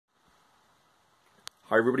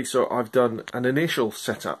Hi everybody, so I've done an initial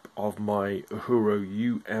setup of my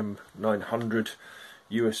Uhuru UM-900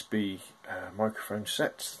 USB microphone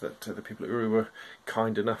sets that the people at Uhuru were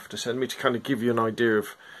kind enough to send me to kind of give you an idea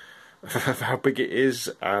of how big it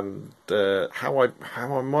is and how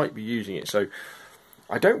I might be using it. So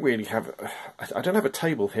I don't really have I don't have a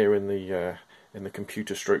table here in the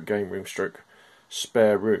computer stroke game room stroke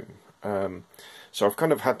spare room. So I've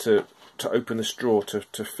kind of had to open this drawer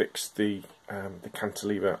to fix the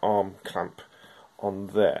cantilever arm clamp on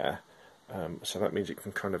there. So that means it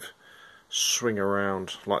can kind of swing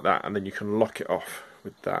around like that, and then you can lock it off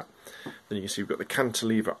with that. Then you can see we've got the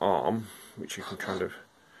cantilever arm, which you can kind of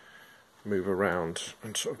move around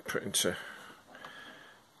and sort of put into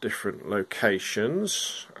different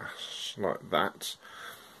locations like that.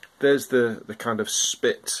 There's the kind of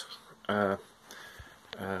spit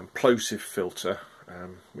plosive filter,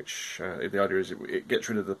 which the idea is it gets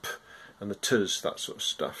rid of the p and the t's, that sort of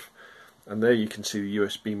stuff. And there you can see the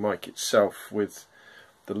USB mic itself with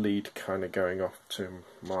the lead kind of going off to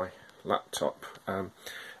my laptop. And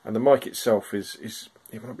the mic itself is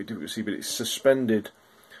it might be difficult to see, but it's suspended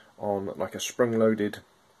on like a sprung-loaded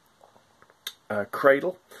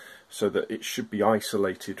cradle, so that it should be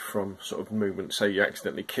isolated from sort of movement. Say you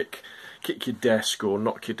accidentally kick your desk or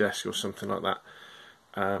knock your desk or something like that.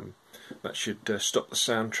 That should stop the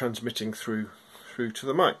sound transmitting through to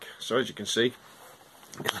the mic. So as you can see,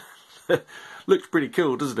 looks pretty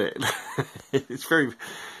cool, doesn't it?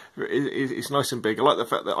 It's nice and big. I like the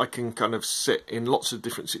fact that I can kind of sit in lots of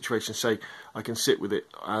different situations. Say I can sit with it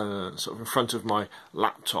sort of in front of my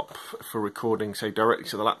laptop for recording, say directly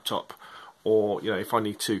to the laptop, or you know, if I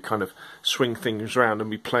need to kind of swing things around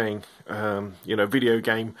and be playing you know, video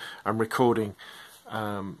game and recording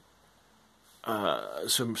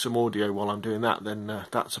some audio while I'm doing that, then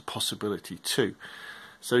that's a possibility too.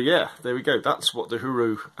 So yeah, there we go. That's what the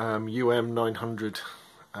Uhuru UM-900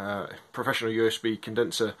 professional USB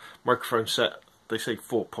condenser microphone set, they say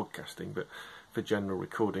for podcasting, but for general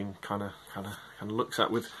recording, kind of looks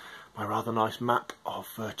at, with my rather nice map of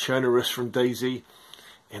Chernarus from DayZ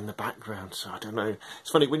in the background. So I don't know.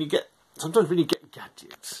 It's funny when you get, sometimes when you get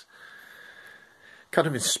gadgets, kind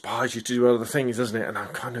of inspires you to do other things, doesn't it? And I'm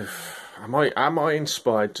kind of, am I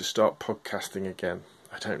inspired to start podcasting again?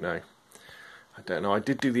 I don't know. I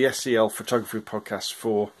did do the SEL photography podcast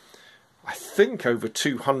for, I think, over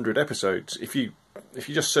 200 episodes. If you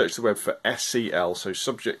just search the web for SEL, so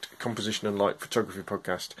Subject Composition and Light Photography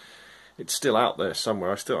Podcast, it's still out there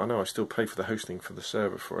somewhere. I know I still pay for the hosting for the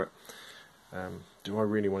server for it. Do I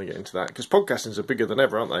really want to get into that? Because podcastings are bigger than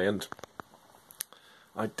ever, aren't they? And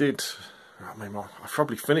I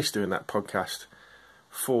probably finished doing that podcast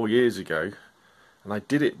 4 years ago, and I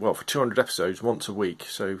did it, well, for 200 episodes once a week.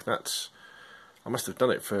 So I must have done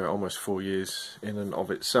it for almost 4 years in and of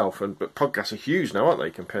itself. But podcasts are huge now, aren't they,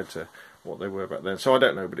 compared to what they were back then? So I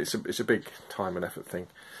don't know, but it's a big time and effort thing.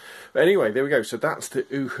 But anyway, there we go. So that's the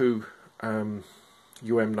Uhuru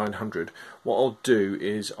UM-900. What I'll do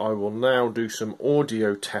is I will now do some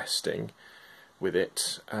audio testing with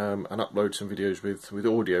it, and upload some videos with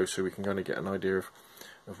audio, so we can kind of get an idea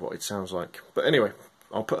of what it sounds like. But anyway,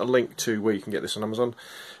 I'll put a link to where you can get this on Amazon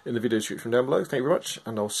in the video description down below. Thank you very much,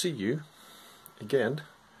 and I'll see you again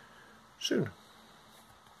soon.